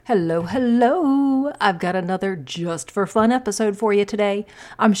Hello, hello! I've got another just for fun episode for you today.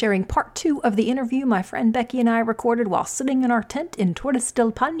 I'm sharing part 2 of the interview my friend Becky and I recorded while sitting in our tent in Torres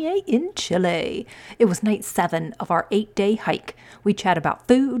del Paine in Chile. It was night 7 of our 8-day hike. We chat about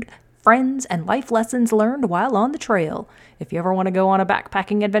food, friends, and life lessons learned while on the trail. If you ever want to go on a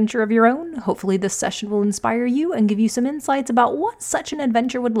backpacking adventure of your own, hopefully this session will inspire you and give you some insights about what such an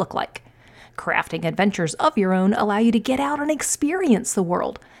adventure would look like. Crafting adventures of your own allow you to get out and experience the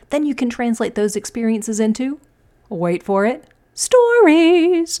world. Then you can translate those experiences into, wait for it,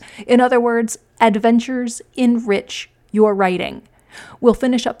 stories. In other words, adventures enrich your writing. We'll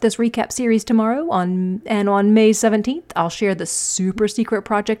finish up this recap series tomorrow, on May 17th, I'll share the super secret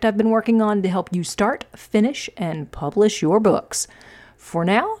project I've been working on to help you start, finish, and publish your books. For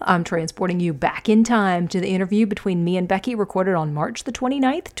now, I'm transporting you back in time to the interview between me and Becky recorded on March the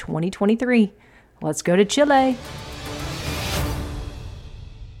 29th, 2023. Let's go to Chile.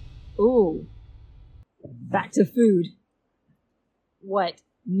 Ooh. Back to food. What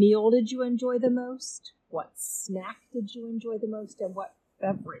meal did you enjoy the most? What snack did you enjoy the most? And what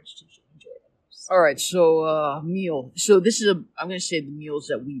beverage did you enjoy the most? All right, so meal. So this is I'm going to say the meals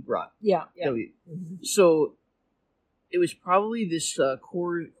that we brought. Yeah. So it was probably this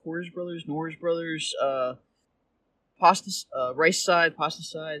Norris Brothers pasta rice side, pasta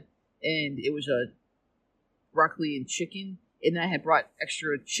side, and it was a broccoli and chicken, and I had brought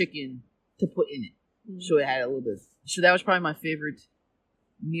extra chicken to put in it, so it had a little bit. So that was probably my favorite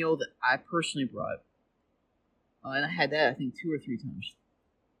meal that I personally brought, and I had that I think 2 or 3 times.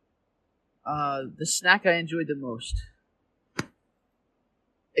 The snack I enjoyed the most,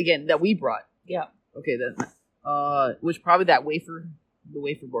 again that we brought. Yeah. Okay, that. Was probably the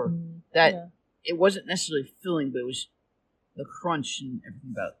wafer bar. It wasn't necessarily filling, but it was the crunch and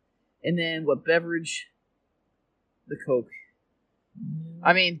everything about it. And then what beverage? The Coke.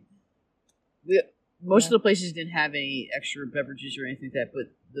 I mean, most of the places didn't have any extra beverages or anything like that,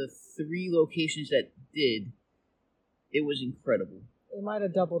 but the 3 locations that did, it was incredible. It might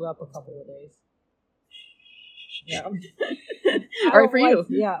have doubled up a couple of days. Yeah. All right, for you.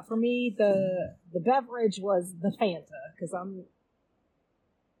 Yeah, for me, the beverage was the Fanta, because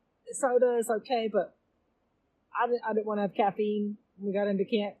soda is okay, but I didn't want to have caffeine when we got into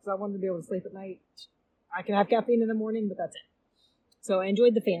camp, because I wanted to be able to sleep at night. I can have caffeine in the morning, but that's it. So I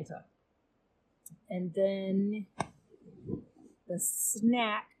enjoyed the Fanta. And then the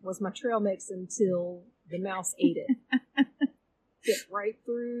snack was my trail mix until the mouse ate it. Get right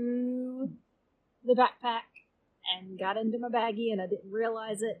through the backpack and got into my baggie, and I didn't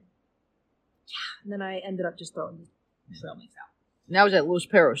realize it. And then I ended up just throwing the trail mix out. And that was at Los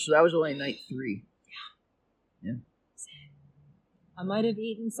Perros, so that was only night 3. Yeah. I might have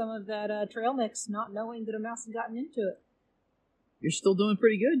eaten some of that trail mix, not knowing that a mouse had gotten into it. You're still doing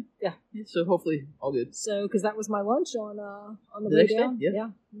pretty good. Yeah. So hopefully all good. So, because that was my lunch on the way down. Yeah.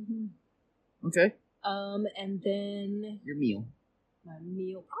 Mm-hmm. Okay. And then your meal. My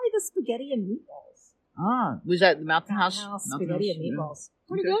meal, probably the spaghetti and meatballs. Was that the Mountain House? Spaghetti and meatballs. Yeah.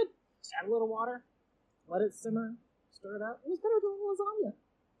 Pretty good. Just add a little water, let it simmer, stir it up. It was better than lasagna.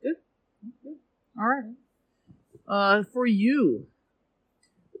 Good. All right. For you,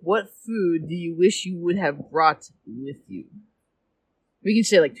 what food do you wish you would have brought with you? We can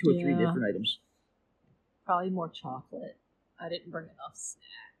say like 2 or 3 different items. Probably more chocolate. I didn't bring enough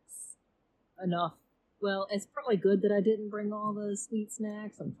snacks. Well, it's probably good that I didn't bring all the sweet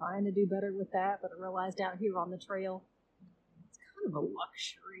snacks. I'm trying to do better with that, but I realized out here on the trail, it's kind of a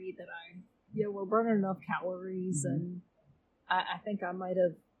luxury that we're burning enough calories, and I think I might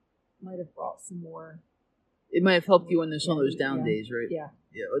have brought some more. It might have helped you on some of those down days, right? Yeah.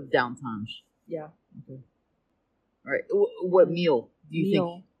 Yeah, or down times. Yeah. Okay. All right. What meal do you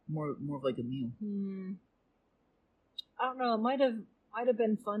think more of like a meal? I don't know. It might have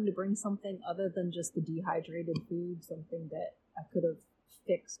been fun to bring something other than just the dehydrated food, something that I could have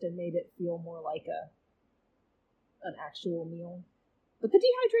fixed and made it feel more like an actual meal. But the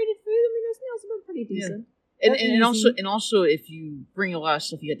dehydrated food, those meals have been pretty decent. Yeah. And also if you bring a lot of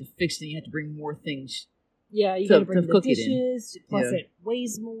stuff, you have to fix it, and you have to bring more things. Yeah, you got to bring the dishes, plus it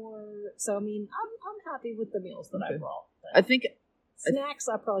weighs more. So I'm happy with the meals that I brought. I think snacks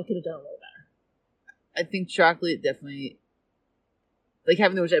I probably could have done a little better. I think chocolate definitely, like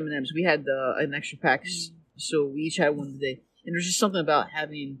having those M&Ms. We had an extra pack, so we each had one today. And there's just something about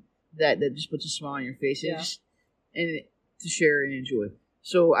having that just puts a smile on your face, and to share and enjoy.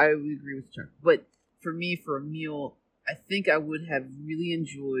 So I would agree with chocolate. But for me, for a meal, I think I would have really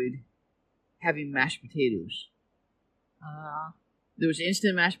enjoyed having mashed potatoes. There was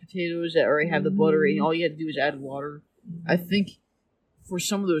instant mashed potatoes that already have the butter, and all you had to do is add water. I think for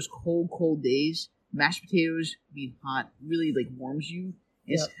some of those cold days, mashed potatoes being hot really like warms you.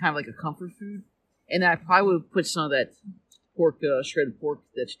 It's kind of like a comfort food. And I probably would put some of that pork, shredded pork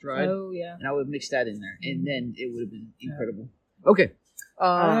that's dried. Oh, yeah. And I would mix that in there. And then it would have been incredible. Okay.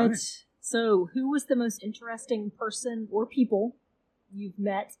 All right. So, who was the most interesting person or people you've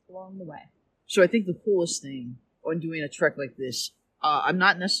met along the way? So I think the coolest thing on doing a trek like this, I'm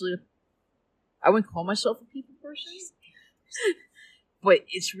not necessarily, I wouldn't call myself a people person, but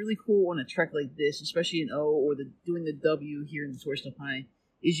it's really cool on a trek like this, especially in O or doing the W here in the Torres del Paine,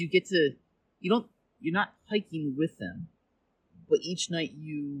 is you get to, you're not hiking with them, but each night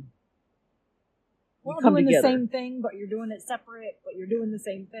you come doing together. The same thing, but you're doing it separate, but you're doing the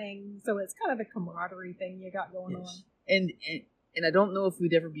same thing. So it's kind of a camaraderie thing you got going on. And I don't know if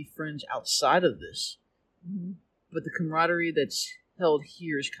we'd ever be friends outside of this, but the camaraderie that's held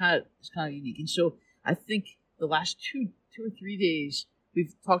here is kind of unique. And so I think the last two or 3 days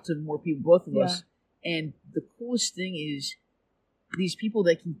we've talked to more people, both of us, and the coolest thing is these people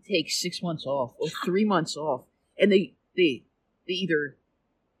that can take 6 months off or 3 months off, and they either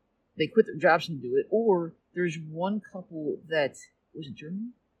they quit their jobs and do it, or there's one couple that was it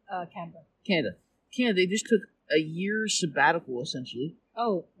Germany? Canada. They just took a year sabbatical, essentially.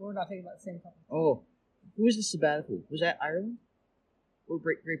 Oh, we're not talking about the same couple. Oh, who was the sabbatical? Was that Ireland or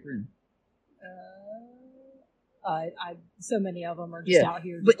Great Britain? So many of them are just out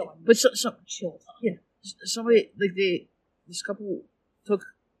here, just but some chill time. Yeah, somebody like this couple took,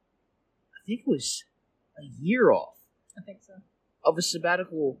 I think it was a year off. I think so. Of a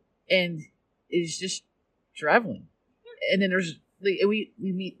sabbatical, and is just traveling, and then there's we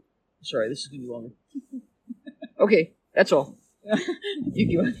meet. Sorry, this is gonna be longer. Okay, that's all.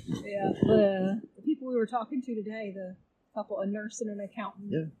 You go. Yeah, the people we were talking to today, the couple, a nurse and an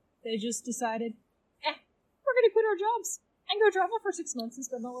accountant, they just decided, we're going to quit our jobs and go travel for 6 months and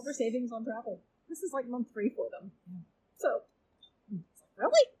spend all of our savings on travel. This is like month 3 for them. So,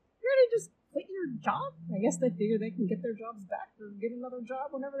 really? You're going to just quit your job? I guess they figure they can get their jobs back or get another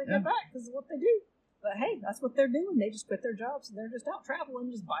job whenever they get back because of what they do. But hey, that's what they're doing. They just quit their jobs and they're just out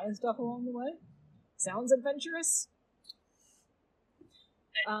traveling, just buying stuff along the way. Sounds adventurous.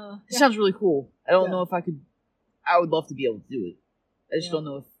 It sounds really cool. I don't know if I could. I would love to be able to do it. I just don't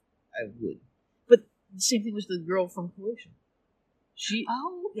know if I would. But the same thing was the girl from Croatia. She.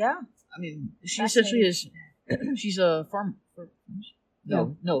 Oh yeah. I mean, she essentially is. She's a farm.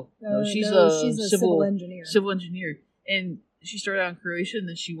 No. She's a civil engineer. Civil engineer, and she started out in Croatia, and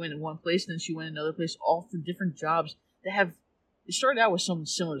then she went in one place, and then she went in another place, all for different jobs that have. It started out with something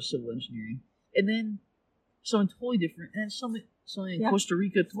similar to civil engineering, and then something totally different, and then something in Costa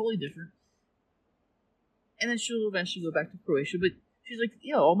Rica totally different, and then she'll eventually go back to Croatia. But she's like,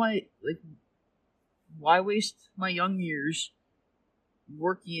 all my why waste my young years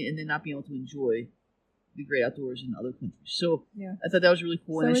working and then not being able to enjoy the great outdoors in other countries? So I thought that was really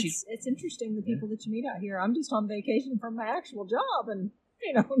cool. So and it's interesting the people that you meet out here. I'm just on vacation from my actual job, and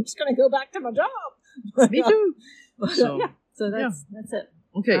I'm just going to go back to my job. Me too. So that's it.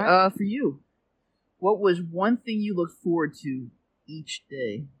 Okay, right. For you, what was one thing you looked forward to each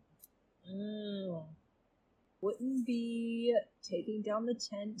day? Wouldn't be taking down the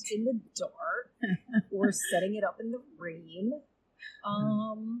tent in the dark or setting it up in the rain.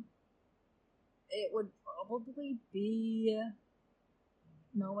 It would probably be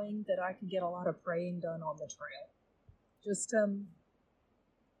knowing that I could get a lot of praying done on the trail. Just some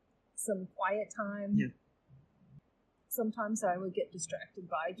quiet time. Yeah. Sometimes I would get distracted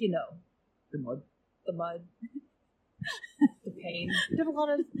by, the mud, the pain. Did a lot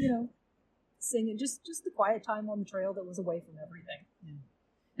of, singing, just the quiet time on the trail that was away from everything. Yeah.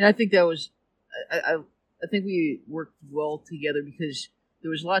 And I think that was, I think we worked well together because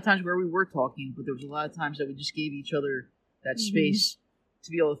there was a lot of times where we were talking, but there was a lot of times that we just gave each other that space to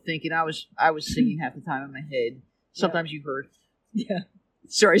be able to think. And I was singing half the time in my head. Sometimes you heard. Yeah.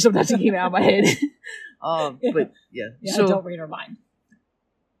 Sorry, sometimes it came out of my head. But yeah. So, don't read her mind.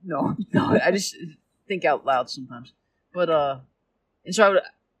 No, I just think out loud sometimes. But and so I would,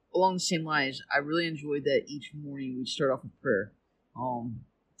 along the same lines, I really enjoyed that each morning we'd start off with prayer,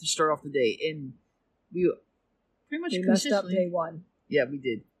 to start off the day, and we pretty much messed up day one. Yeah, we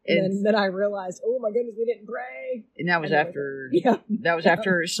did. And then I realized, oh my goodness, we didn't pray. And that was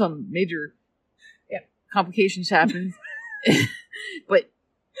after some major complications happened. But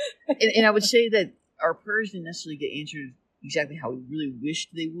and I would say that our prayers didn't necessarily get answered exactly how we really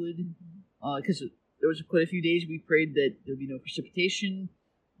wished they would, because there was quite a few days we prayed that there would be no precipitation,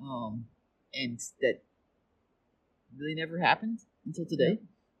 and that really never happened until today.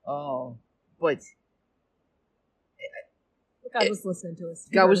 But God was listening to us.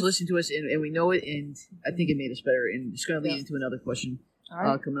 God was listening to us, and we know it, and I think it made us better. And it's going to lead into another question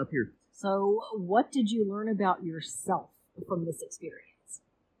coming up here. So, what did you learn about yourself from this experience?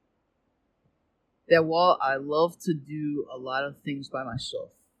 That while I love to do a lot of things by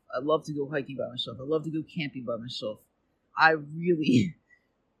myself, I love to go hiking by myself, I love to go camping by myself, I really,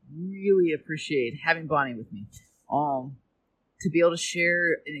 really appreciate having Bonnie with me. To be able to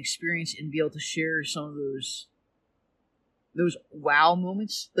share an experience and be able to share some of those wow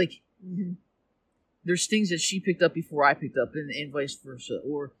moments. Like, there's things that she picked up before I picked up, and vice versa.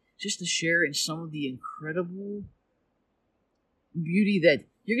 Or just to share in some of the incredible beauty that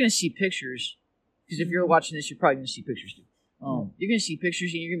you're going to see pictures. Because if you're watching this, you're probably going to see pictures too. You're going to see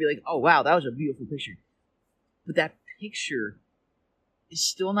pictures and you're going to be like, oh, wow, that was a beautiful picture. But that picture is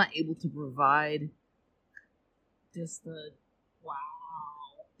still not able to provide just the wow.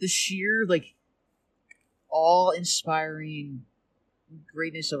 The sheer, like, awe-inspiring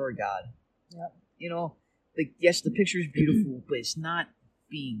greatness of our God. Yep. You know, like, yes, the picture is beautiful, but it's not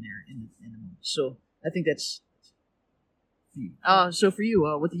being there in the moment. So I think that's for you. So for you,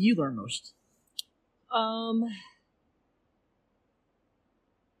 what did you learn most?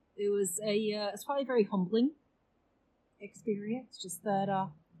 It was it's probably a very humbling experience. Just that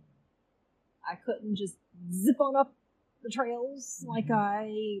I couldn't just zip on up the trails like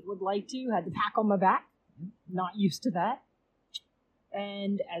I would like to. Had the pack on my back. Not used to that.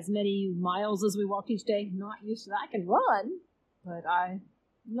 And as many miles as we walked each day, not used to that. I can run, but I'm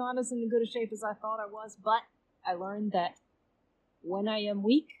not as in good a shape as I thought I was. But I learned that when I am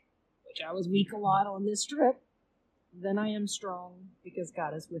weak, which I was weak a lot on this trip, then I am strong because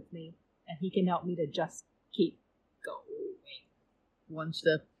God is with me and He can help me to just keep going. One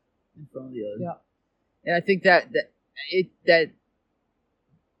step in front of the other. Yeah. And I think that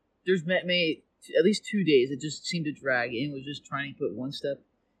there's many, at least 2 days, it just seemed to drag and was just trying to put one step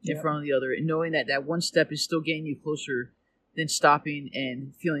in front of the other, and knowing that that one step is still getting you closer than stopping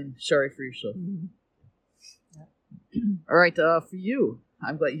and feeling sorry for yourself. Mm-hmm. Yeah. All right, for you,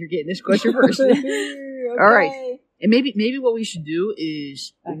 I'm glad you're getting this question first. Okay. All right, and maybe what we should do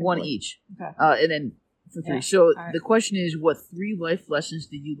is one each, and then for three. So the question is, what 3 life lessons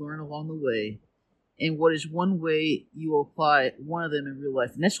did you learn along the way? And what is one way you will apply one of them in real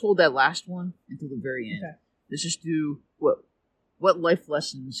life? And let's hold that last one until the very end. Okay. Let's just do what life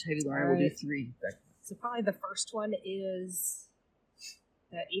lessons have you learned? Right. We'll do 3. So probably the first one is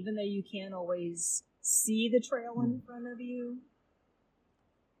that even though you can't always see the trail in front of you,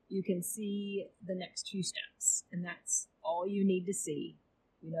 you can see the next few steps. And that's all you need to see.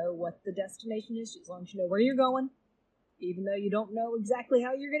 You know what the destination is, as long as you know where you're going. Even though you don't know exactly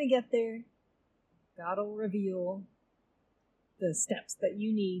how you're going to get there, God will reveal the steps that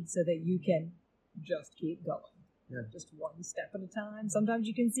you need so that you can just keep going. Yeah. Just one step at a time. Sometimes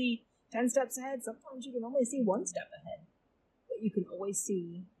you can see 10 steps ahead. Sometimes you can only see 1 step ahead. But you can always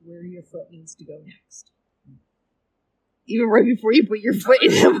see where your foot needs to go next. Even right before you put your foot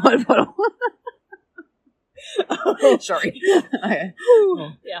in the mud puddle. Oh, sorry.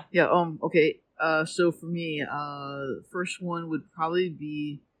 Yeah. Yeah. Okay. So for me, the first one would probably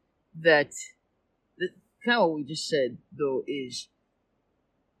be that. Kind of what we just said, though, is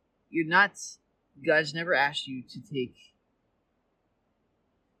God's never asked you to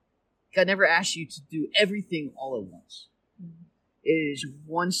God never asked you to do everything all at once. Mm-hmm. It is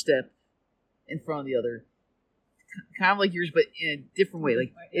one step in front of the other. Kind of like yours, but in a different way.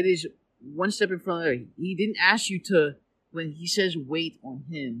 Like, it is one step in front of the other. He didn't ask you to, when He says wait on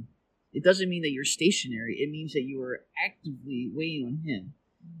Him, it doesn't mean that you're stationary. It means that you are actively waiting on Him.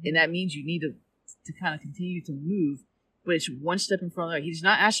 Mm-hmm. And that means you need to kind of continue to move, but it's one step in front of the other. He's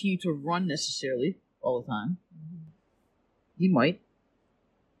not asking you to run necessarily all the time. Mm-hmm. He might,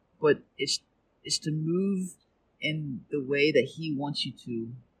 but it's to move in the way that He wants you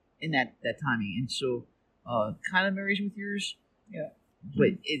to in that timing. And so kind of marries with yours. Yeah.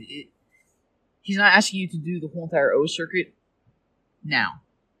 But He's not asking you to do the whole entire O circuit now.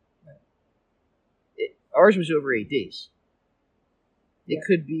 Right. Ours was over 8 days. It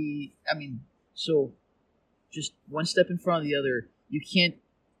could be, so just one step in front of the other. You can't,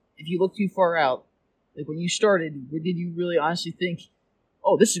 if you look too far out, like when you started, did you really honestly think,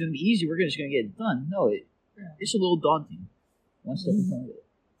 oh, this is going to be easy, we're just going to get it done? No, it's a little daunting. One step in front of it.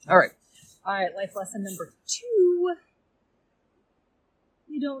 All right, life lesson number 2.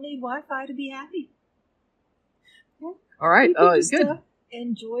 You don't need Wi-Fi to be happy. Okay? All right, good.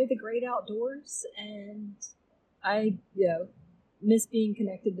 Enjoy the great outdoors, and I, miss being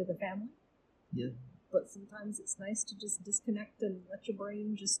connected to the family. Yeah. But sometimes it's nice to just disconnect and let your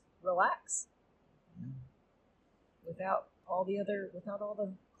brain just relax. Yeah. Without without all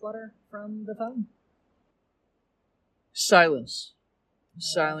the clutter from the phone. Silence.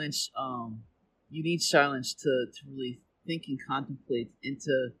 You need silence to really think and contemplate and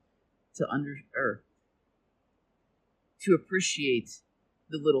to appreciate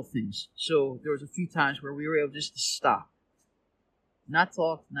the little things. So there was a few times where we were able just to stop, not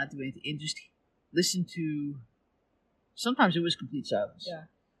talk, not do anything, and just listen to. Sometimes it was complete silence. Yeah.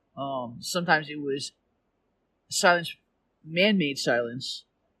 Sometimes it was silence, man-made silence,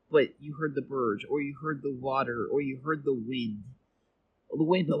 but you heard the birds, or you heard the water, or you heard the wind. Well, the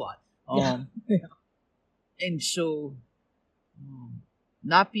wind a lot. Yeah. And so,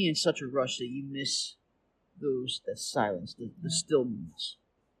 not be in such a rush that you miss that silence, the still moments.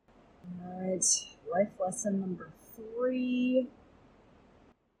 All right, life lesson number 3.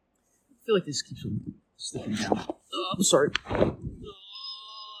 I feel like this keeps on slipping down. I'm sorry.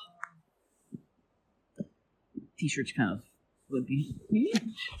 T-shirt's kind of limpy. So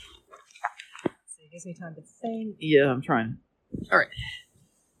it gives me time to think. Yeah, I'm trying. All right.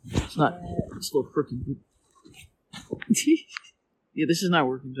 It's not. It's a little crooked. Yeah, this is not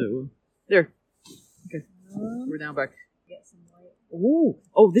working so well. There. Okay. We're down back. Get some light. Ooh.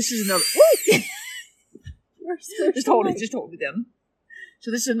 Oh, this is another. Just hold it down. So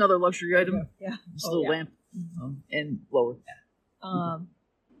this is another luxury item. Yeah. This little lamp and blower.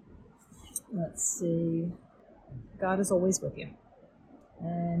 Let's see. God is always with you,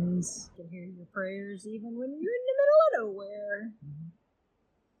 and can hear your prayers even when you're in the middle of nowhere. Mm-hmm.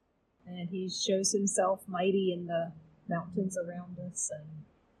 And He shows Himself mighty in the mountains around us, and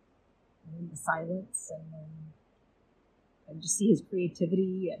in the silence, and just see His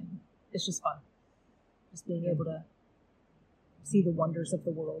creativity, and it's just fun. Just being able to see the wonders of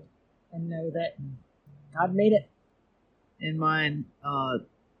the world and know that God made it. And mine,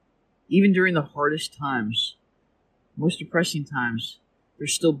 even during the hardest times, most depressing times,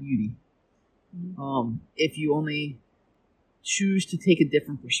 there's still beauty. Mm-hmm. If you only choose to take a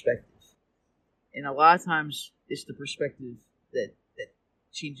different perspective. And a lot of times, it's the perspective that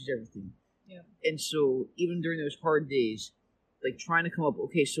changes everything. Yeah. And so, even during those hard days, like trying to come up,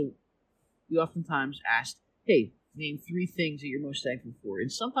 okay, so we oftentimes asked, hey, name 3 things that you're most thankful for. And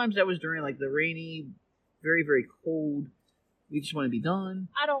sometimes that was during like the rainy, very, very cold, we just want to be done.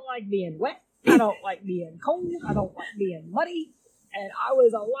 I don't like being wet. I don't like being cold. I don't like being muddy. And I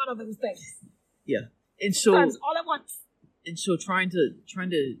was a lot of those things. Yeah. And so sometimes all at once. And so trying to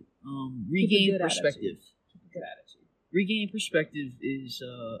regain perspective. Keep a good attitude. Regaining perspective is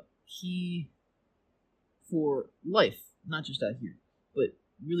key for life, not just out here, but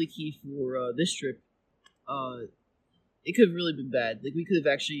really key for this trip. It could have really been bad. Like we could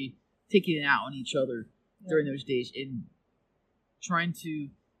have actually taken it out on each other during those days, and trying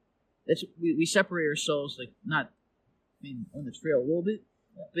to. We separate ourselves, like not, on the trail a little bit,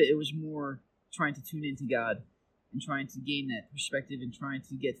 but it was more trying to tune into God and trying to gain that perspective and trying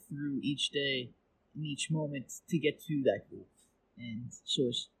to get through each day and each moment to get to that goal. And so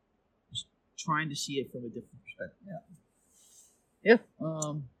it's just trying to see it from a different perspective. Yeah.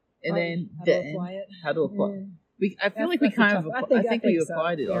 And then how to apply it. I feel like we kind of. I think we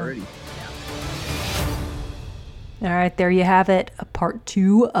applied it already. All right, there you have it. A part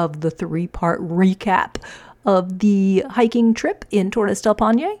 2 of the 3-part recap of the hiking trip in Torres del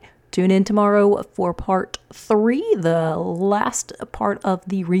Paine. Tune in tomorrow for part 3, the last part of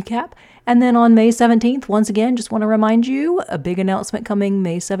the recap. And then on May 17th, once again, just want to remind you, a big announcement coming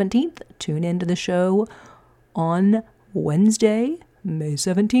May 17th. Tune into the show on Wednesday, May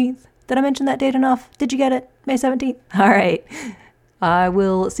 17th. Did I mention that date enough? Did you get it? May 17th? All right. I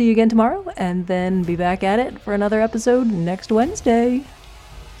will see you again tomorrow and then be back at it for another episode next Wednesday.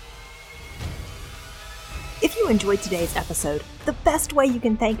 If you enjoyed today's episode, the best way you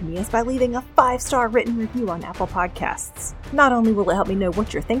can thank me is by leaving a 5-star written review on Apple Podcasts. Not only will it help me know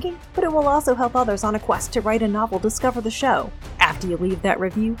what you're thinking, but it will also help others on a quest to write a novel discover the show. After you leave that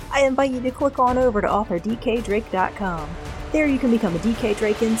review, I invite you to click on over to authordkdrake.com. There you can become a DK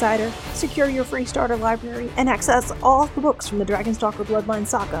Drake Insider, secure your free starter library, and access all of the books from the Dragonstalker Bloodline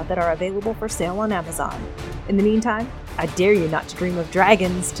saga that are available for sale on Amazon. In the meantime, I dare you not to dream of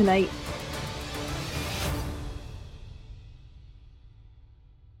dragons tonight.